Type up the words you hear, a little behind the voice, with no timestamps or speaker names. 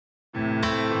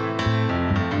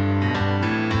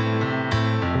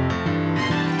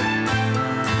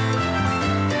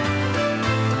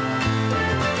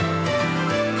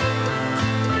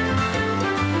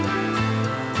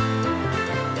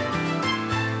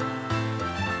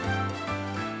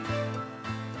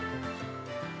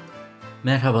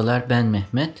Merhabalar, ben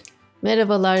Mehmet.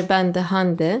 Merhabalar, ben de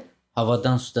Hande.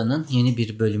 Havadan Sudan'ın yeni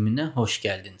bir bölümüne hoş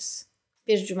geldiniz.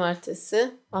 Bir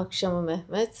cumartesi akşamı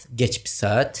Mehmet. Geç bir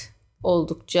saat.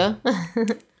 Oldukça.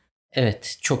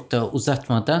 Evet, çok da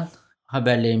uzatmadan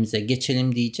haberlerimize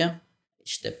geçelim diyeceğim.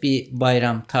 İşte bir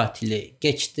bayram tatili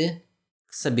geçti.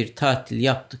 Kısa bir tatil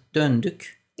yaptık,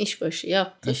 döndük. İşbaşı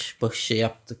yaptık. İşbaşı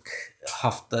yaptık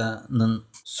haftanın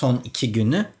son 2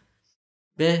 günü.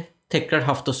 Ve tekrar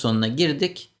hafta sonuna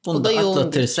girdik. Bunu da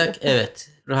atlatırsak evet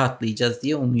rahatlayacağız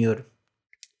diye umuyorum.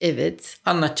 Evet.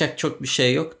 Anlatacak çok bir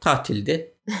şey yok.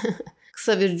 Tatildi.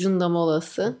 Kısa bir cunda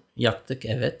molası. Yaptık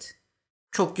evet.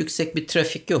 Çok yüksek bir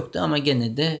trafik yoktu ama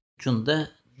gene de cunda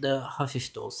da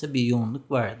hafif de olsa bir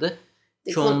yoğunluk vardı.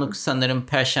 Çoğunluk sanırım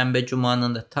Perşembe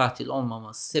Cuma'nın da tatil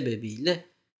olmaması sebebiyle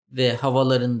ve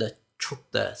havaların da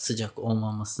çok da sıcak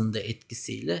olmamasının da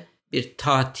etkisiyle bir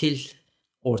tatil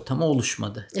ortamı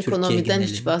oluşmadı. Ekonomiden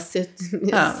hiç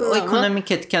bahsetmiyorsun ama.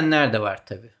 Ekonomik etkenler de var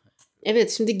tabii.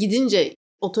 Evet, şimdi gidince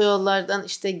otoyollardan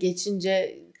işte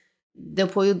geçince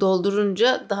depoyu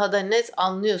doldurunca daha da net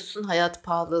anlıyorsun hayat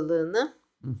pahalılığını.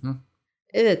 Hı.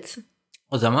 Evet.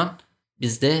 O zaman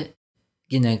biz de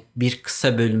yine bir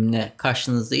kısa bölümle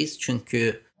karşınızdayız.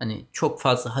 Çünkü hani çok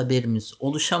fazla haberimiz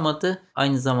oluşamadı.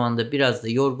 Aynı zamanda biraz da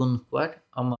yorgunluk var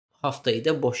ama haftayı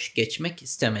da boş geçmek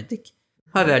istemedik.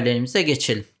 Haberlerimize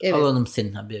geçelim. Evet. Alalım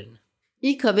senin haberini.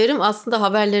 İlk haberim aslında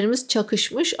haberlerimiz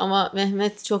çakışmış ama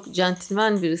Mehmet çok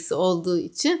centilmen birisi olduğu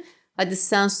için hadi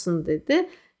sen sun dedi.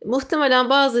 Muhtemelen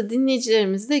bazı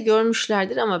dinleyicilerimiz de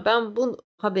görmüşlerdir ama ben bu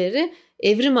haberi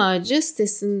Evrim Ağacı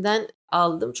sitesinden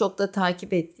aldım. Çok da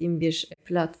takip ettiğim bir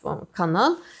platform,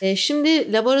 kanal.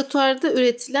 Şimdi laboratuvarda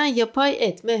üretilen yapay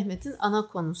et Mehmet'in ana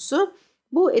konusu.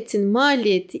 Bu etin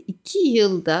maliyeti 2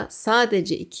 yılda,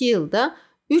 sadece 2 yılda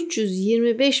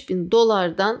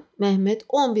 $325.000'dan Mehmet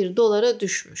 $11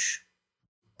 düşmüş.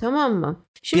 Tamam mı?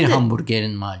 Şimdi, bir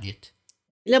hamburgerin maliyeti.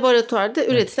 Laboratuvarda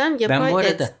üretilen yapay et. Ben bu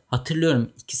arada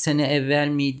hatırlıyorum 2 sene evvel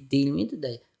miydi değil miydi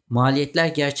de maliyetler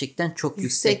gerçekten çok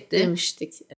yüksekti.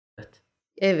 Demiştik.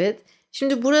 Evet.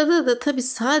 Şimdi burada da tabii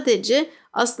sadece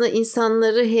aslında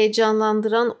insanları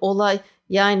heyecanlandıran olay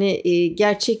yani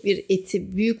gerçek bir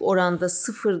eti büyük oranda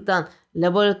sıfırdan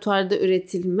laboratuvarda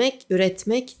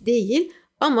üretmek değil.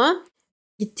 Ama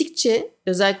gittikçe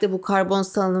özellikle bu karbon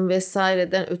salınım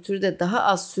vesaireden ötürü de daha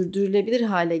az sürdürülebilir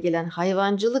hale gelen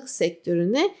hayvancılık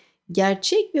sektörüne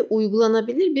gerçek ve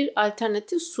uygulanabilir bir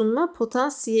alternatif sunma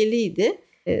potansiyeliydi.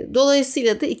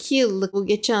 Dolayısıyla da 2 yıllık bu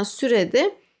geçen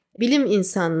sürede bilim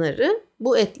insanları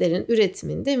bu etlerin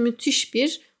üretiminde müthiş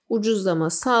bir ucuzlama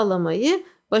sağlamayı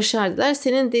başardılar.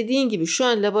 Senin dediğin gibi şu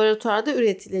an laboratuvarda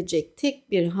üretilecek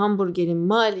tek bir hamburgerin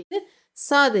maliyeti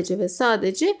sadece ve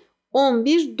sadece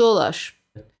 $11.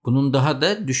 Bunun daha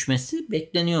da düşmesi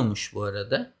bekleniyormuş bu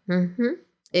arada.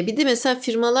 Bir de mesela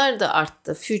firmalar da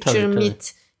arttı. Future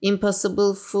Meat,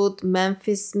 Impossible Food,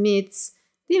 Memphis Meats,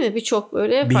 değil mi? Birçok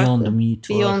böyle Beyond farklı.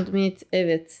 Meat var. Beyond Meat,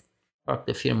 evet.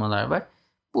 Farklı firmalar var.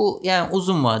 Bu yani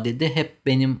uzun vadede hep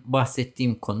benim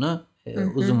bahsettiğim konu.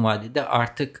 Uzun vadede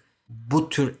artık bu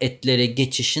tür etlere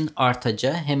geçişin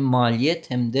artacağı hem maliyet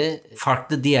hem de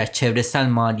farklı diğer çevresel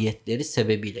maliyetleri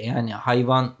sebebiyle. Yani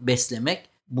hayvan beslemek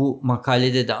bu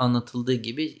makalede de anlatıldığı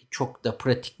gibi çok da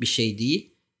pratik bir şey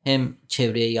değil. Hem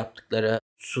çevreye yaptıkları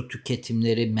su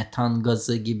tüketimleri, metan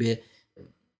gazı gibi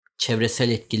çevresel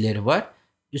etkileri var.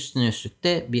 Üstüne üstlük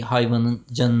de bir hayvanın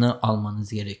canını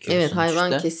almanız gerekiyor. Evet, sonuçta.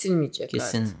 Hayvan kesilmeyecek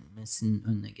Kesilmesinin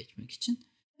önüne geçmek için.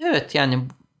 Evet, yani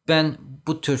ben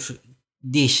bu tür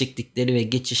değişiklikleri ve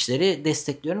geçişleri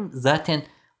destekliyorum. Zaten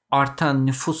artan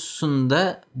nüfusun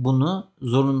da bunu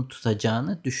zorunlu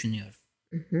tutacağını düşünüyorum.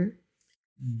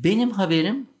 Benim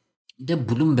haberim de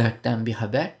Bloomberg'den bir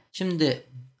haber. Şimdi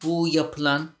bu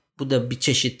da bir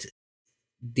çeşit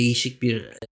değişik bir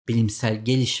bilimsel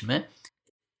gelişme.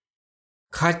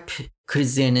 Kalp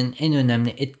krizlerinin en önemli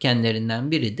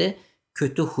etkenlerinden biri de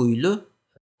kötü huylu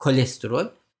kolesterol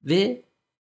ve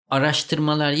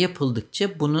araştırmalar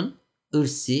yapıldıkça bunun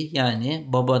ırsi yani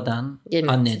babadan,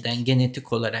 anneden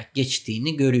genetik olarak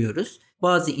geçtiğini görüyoruz.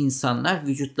 Bazı insanlar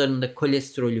vücutlarında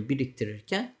kolesterolü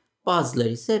biriktirirken bazıları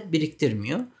ise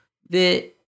biriktirmiyor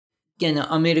ve gene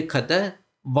Amerika'da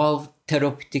Valve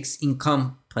Therapeutics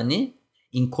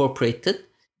Incorporated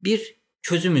bir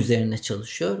çözüm üzerine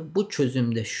çalışıyor. Bu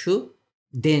çözümde şu: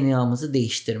 DNA'mızı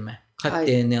değiştirme. Kalp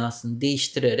DNA'sını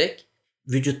değiştirerek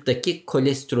vücuttaki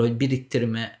kolesterol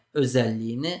biriktirme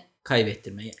özelliğini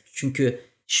kaybettirme. Çünkü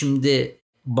şimdi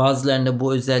bazılarında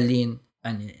bu özelliğin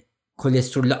hani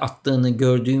kolesterolü attığını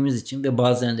gördüğümüz için ve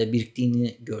bazılarında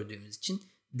biriktiğini gördüğümüz için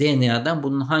DNA'dan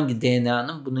bunun hangi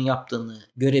DNA'nın bunu yaptığını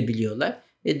görebiliyorlar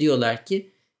ve diyorlar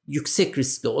ki yüksek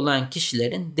riskli olan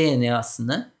kişilerin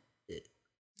DNA'sını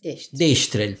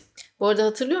değiştirelim. Bu arada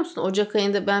hatırlıyor musun? Ocak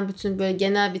ayında ben bütün böyle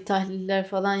genel bir tahliller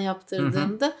falan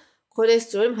yaptırdığımda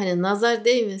kolesterolüm hani nazar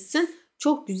değmesin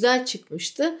çok güzel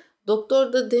çıkmıştı.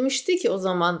 Doktor da demişti ki o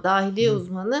zaman dahiliye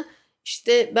uzmanı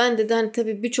işte ben de hani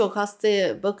tabii birçok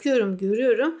hastaya bakıyorum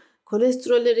görüyorum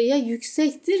kolesterolleri ya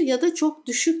yüksektir ya da çok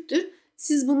düşüktür.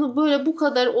 Siz bunu böyle bu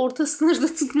kadar orta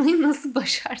sınırda tutmayı nasıl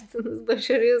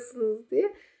başarıyorsunuz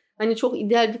diye. Hani çok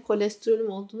ideal bir kolesterolüm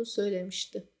olduğunu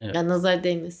söylemişti. Evet. Yani nazar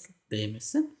değmesin.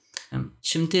 Değmesin.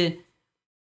 Şimdi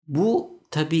bu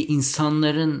tabii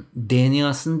insanların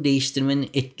DNA'sını değiştirmenin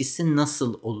etkisi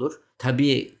nasıl olur?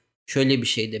 Tabii şöyle bir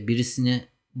şeyde birisine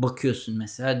bakıyorsun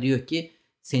mesela diyor ki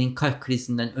senin kalp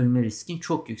krizinden ölme riskin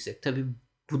çok yüksek. Tabii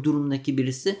bu durumdaki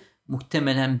birisi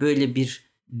muhtemelen böyle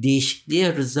bir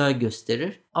değişikliğe rıza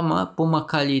gösterir. Ama bu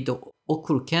makaleyi de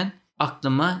okurken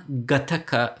aklıma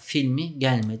Gattaca filmi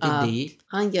gelmedi değil.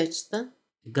 Hangi açıdan?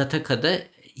 Gattaka'da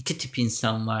 2 tip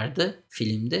insan vardı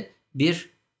filmde. Bir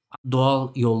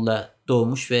doğal yolla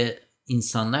doğmuş ve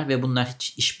insanlar ve bunlar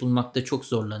hiç iş bulmakta çok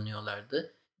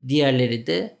zorlanıyorlardı. Diğerleri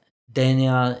de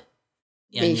DNA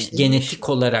yani genetik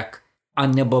olarak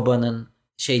anne babanın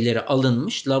şeyleri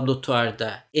alınmış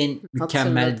laboratuvarda en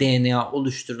mükemmel DNA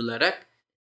oluşturularak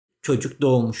çocuk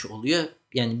doğmuş oluyor.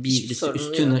 Yani birisi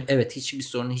üstünü hiçbir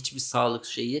sorunu, hiçbir sağlık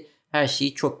şeyi, her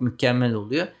şeyi çok mükemmel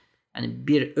oluyor. Yani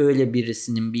öyle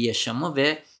birisinin bir yaşamı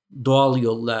ve doğal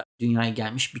yolla dünyaya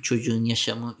gelmiş bir çocuğun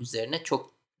yaşamı üzerine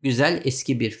çok güzel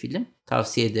eski bir film.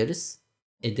 Tavsiye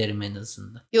ederim en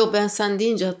azından. Yo ben sen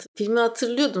deyince filmi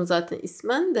hatırlıyordum zaten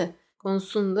ismen de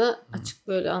konusunda açık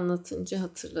böyle anlatınca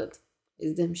hatırladım.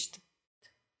 İzlemiştim.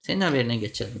 Senin haberine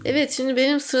geçelim. Evet şimdi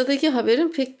benim sıradaki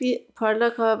haberim pek bir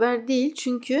parlak haber değil.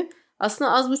 Çünkü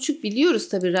aslında az buçuk biliyoruz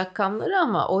tabii rakamları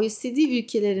ama OECD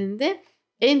ülkelerinde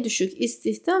en düşük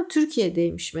istihdam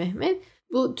Türkiye'deymiş Mehmet.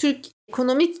 Bu Türk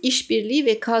Ekonomik İşbirliği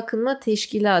ve Kalkınma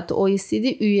Teşkilatı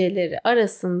OECD üyeleri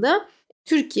arasında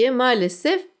Türkiye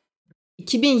maalesef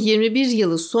 2021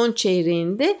 yılı son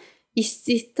çeyreğinde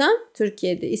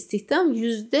Türkiye'de istihdam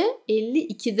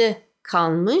 %52'de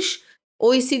kalmış.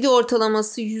 OECD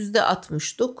ortalaması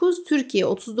 %69. Türkiye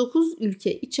 39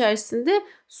 ülke içerisinde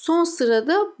son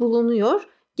sırada bulunuyor.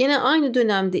 Gene aynı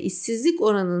dönemde işsizlik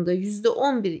oranında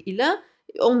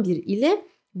 %11 ile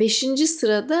 5.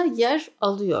 sırada yer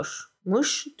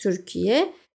alıyormuş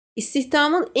Türkiye.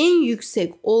 İstihdamın en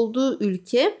yüksek olduğu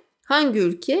ülke hangi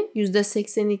ülke?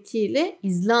 %82 ile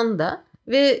İzlanda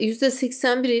ve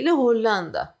 %81 ile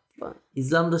Hollanda.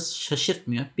 İzlanda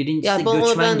şaşırtmıyor. Birincisi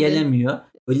göçmen gelemiyor.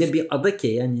 Öyle bir ada ki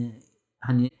yani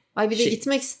hani. Ay bir de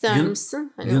gitmek ister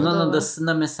misin? Hani Yunan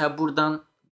adasında mesela buradan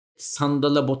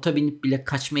sandala bota binip bile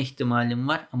kaçma ihtimalin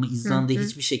var ama İzlanda'ya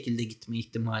hiçbir şekilde gitme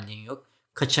ihtimalin yok.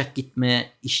 Kaçak gitme,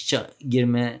 işçi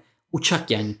girme,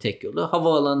 uçak yani tek yolu.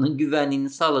 Havaalanının güvenliğini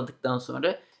sağladıktan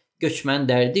sonra göçmen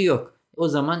derdi yok. O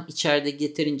zaman içeride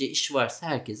yeterince iş varsa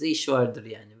herkese iş vardır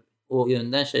yani. O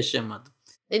yönden şaşırmadım.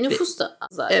 Nüfus da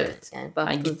zaten. Evet. Yani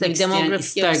gitmek isteyen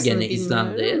ister gene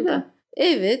İzlanda'ya da.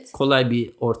 Evet. Kolay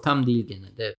bir ortam değil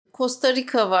gene de. Costa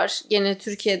Rica var. Gene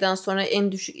Türkiye'den sonra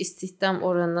en düşük istihdam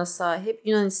oranına sahip.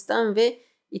 Yunanistan ve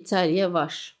İtalya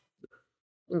var.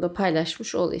 Bunu da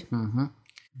paylaşmış olayım.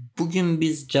 Bugün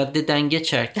biz caddeden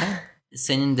geçerken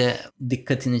senin de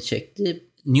dikkatini çekti.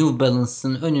 New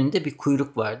Balance'ın önünde bir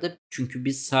kuyruk vardı. Çünkü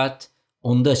biz saat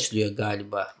 10'da açılıyor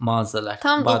galiba mağazalar.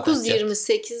 Tam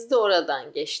 9.28'de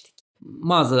oradan geçtik.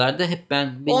 Mağazalarda hep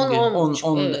benim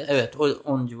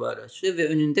 10 civarı açılıyor ve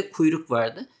önünde kuyruk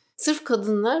vardı. Sırf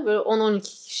kadınlar böyle 10-12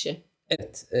 kişi.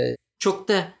 Evet. Çok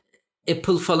da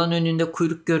Apple falan önünde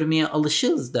kuyruk görmeye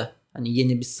alışığız da. Hani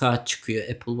yeni bir saat çıkıyor,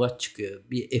 Apple Watch çıkıyor,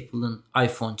 bir Apple'ın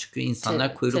iPhone çıkıyor,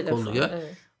 insanlar kuyruk oluyor.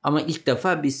 Evet. Ama ilk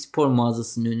defa bir spor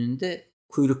mağazasının önünde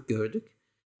kuyruk gördük.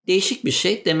 Değişik bir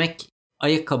şey. Demek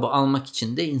ayakkabı almak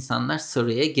için de insanlar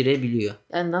sıraya girebiliyor.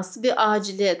 Yani nasıl bir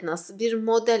aciliyet, nasıl bir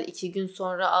model 2 gün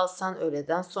sonra alsan,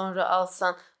 öğleden sonra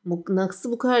alsan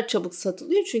nasıl bu kadar çabuk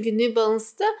satılıyor? Çünkü New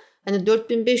Balance'da hani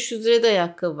 4.500 liraya da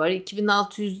ayakkabı var,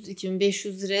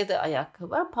 2.600-2.500 liraya da ayakkabı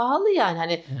var. Pahalı yani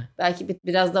hani belki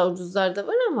biraz daha ucuzlar da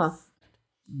var ama.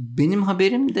 Benim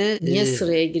haberim de niye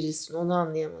sıraya girilsin onu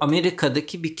anlayamadım.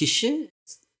 Amerika'daki bir kişi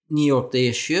New York'ta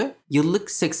yaşıyor. Yıllık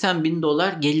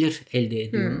 $80,000 gelir elde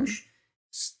ediyormuş.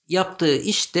 Yaptığı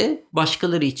iş de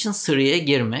başkaları için sıraya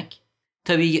girmek.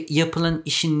 Tabii yapılan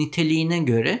işin niteliğine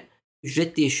göre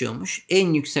ücret değişiyormuş.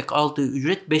 En yüksek aldığı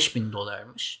ücret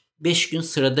 $5,000'mış. 5 gün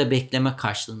sırada bekleme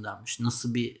karşılığındanmış.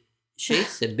 Nasıl bir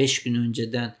şeyse 5 gün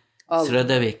önceden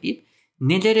sırada bekleyip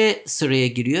nelere sıraya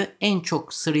giriyor? En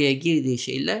çok sıraya girdiği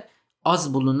şeyler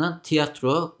az bulunan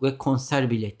tiyatro ve konser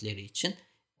biletleri için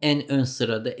en ön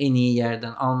sırada, en iyi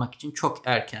yerden almak için çok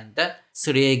erkenden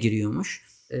sıraya giriyormuş.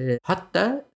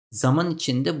 Hatta zaman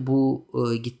içinde bu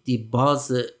gittiği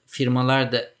bazı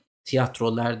firmalarda,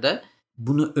 tiyatrolarda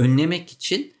bunu önlemek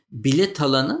için bilet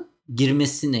alanın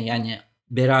girmesini, yani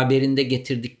beraberinde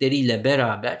getirdikleriyle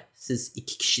beraber siz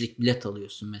 2 kişilik bilet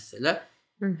alıyorsun mesela.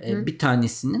 Bir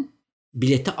tanesinin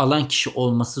bileti alan kişi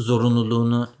olması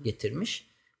zorunluluğunu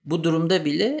getirmiş. Bu durumda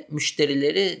bile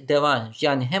müşterileri devam etmiş.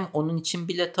 Yani hem onun için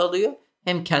bilet alıyor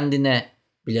hem kendine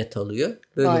bilet alıyor.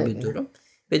 Böyle bir durum.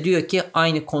 Ve diyor ki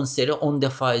aynı konseri 10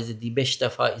 defa izlediği, 5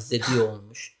 defa izlediği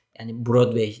olmuş. Yani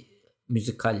Broadway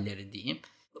müzikalleri diyeyim.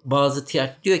 Bazı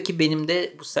tiyatro diyor ki benim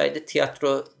de bu sayede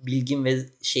tiyatro bilgim ve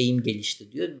şeyim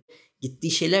gelişti diyor.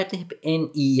 Gittiği şeyler de hep en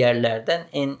iyi yerlerden,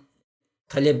 en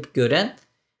talep gören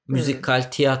müzikal,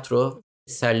 tiyatro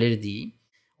eserleri diyeyim.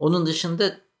 Onun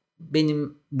dışında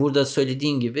benim burada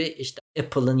söylediğim gibi işte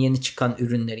Apple'ın yeni çıkan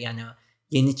ürünleri, yani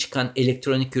yeni çıkan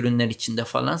elektronik ürünler içinde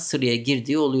falan sıraya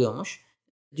girdiği oluyormuş.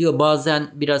 Diyor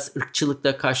bazen biraz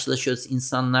ırkçılıkla karşılaşıyoruz.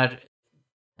 İnsanlar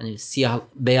hani siyah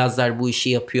beyazlar bu işi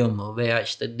yapıyor mu veya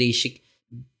işte değişik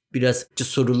biraz ırkçı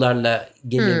sorularla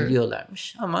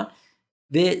gelebiliyorlarmış. Ama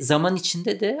ve zaman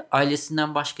içinde de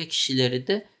ailesinden başka kişileri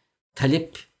de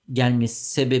talep gelmesi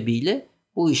sebebiyle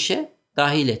bu işe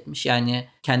dahil etmiş. Yani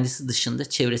kendisi dışında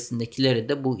çevresindekileri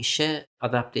de bu işe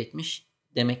adapte etmiş.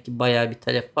 Demek ki bayağı bir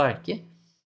talep var ki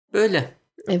böyle.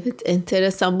 Evet,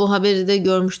 enteresan. Bu haberi de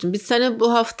görmüştüm. Biz seninle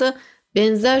bu hafta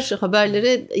benzer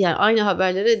haberlere, yani aynı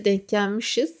haberlere denk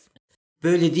gelmişiz.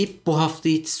 Böyle deyip bu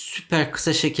haftayı süper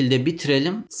kısa şekilde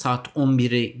bitirelim. Saat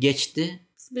 11'i geçti.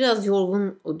 Biraz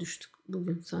yorgun düştük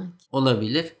bugün sanki.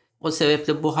 Olabilir. O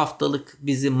sebeple bu haftalık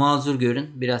bizi mazur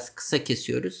görün. Biraz kısa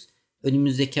kesiyoruz.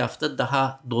 Önümüzdeki hafta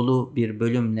daha dolu bir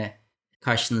bölümle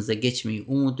karşınıza geçmeyi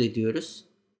umut ediyoruz.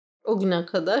 O güne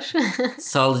kadar.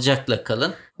 Sağlıcakla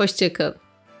kalın. Hoşça kalın.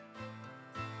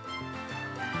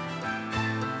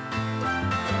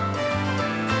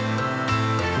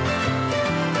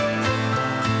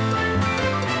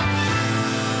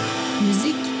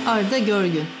 Müzik Arda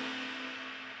Görgün.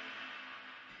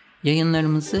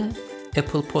 Yayınlarımızı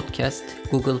Apple Podcast,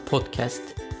 Google Podcast,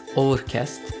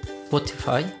 Overcast,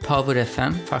 Spotify, Power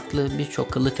FM farklı birçok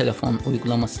akıllı telefon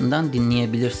uygulamasından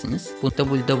dinleyebilirsiniz. Bu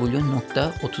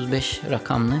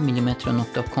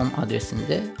www.35rakamlı-mm.com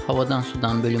adresinde Havadan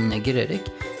Sudan bölümüne girerek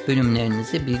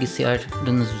bölümlerinizi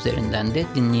bilgisayarınız üzerinden de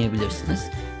dinleyebilirsiniz.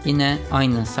 Yine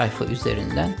aynı sayfa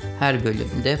üzerinden her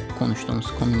bölümde konuştuğumuz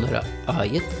konulara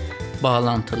ait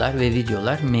bağlantılar ve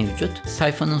videolar mevcut.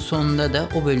 Sayfanın sonunda da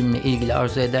o bölümle ilgili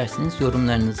arzu ederseniz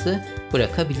yorumlarınızı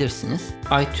bırakabilirsiniz.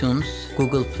 iTunes,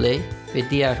 Google Play ve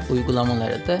diğer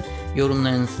uygulamalara da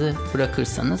yorumlarınızı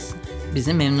bırakırsanız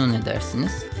bizi memnun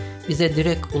edersiniz. Bize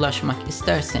direkt ulaşmak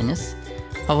isterseniz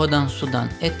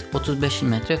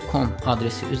havadansudan@35mm.com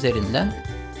adresi üzerinden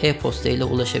e-posta ile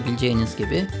ulaşabileceğiniz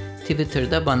gibi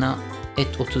Twitter'da bana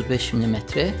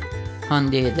 @35mm,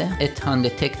 Hande'ye de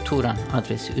 @handetekturan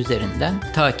adresi üzerinden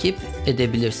takip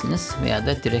edebilirsiniz veya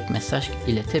da direkt mesaj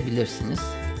iletebilirsiniz.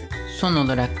 Son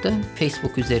olarak da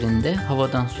Facebook üzerinde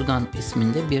Havadan Sudan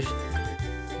isminde bir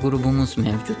grubumuz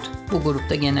mevcut. Bu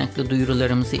grupta genellikle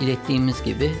duyurularımızı ilettiğimiz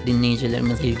gibi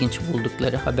dinleyicilerimiz ilginç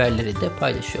buldukları haberleri de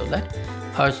paylaşıyorlar.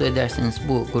 Arzu ederseniz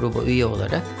bu gruba üye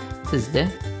olarak siz de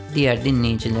diğer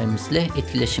dinleyicilerimizle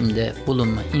etkileşimde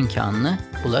bulunma imkanını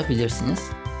bulabilirsiniz.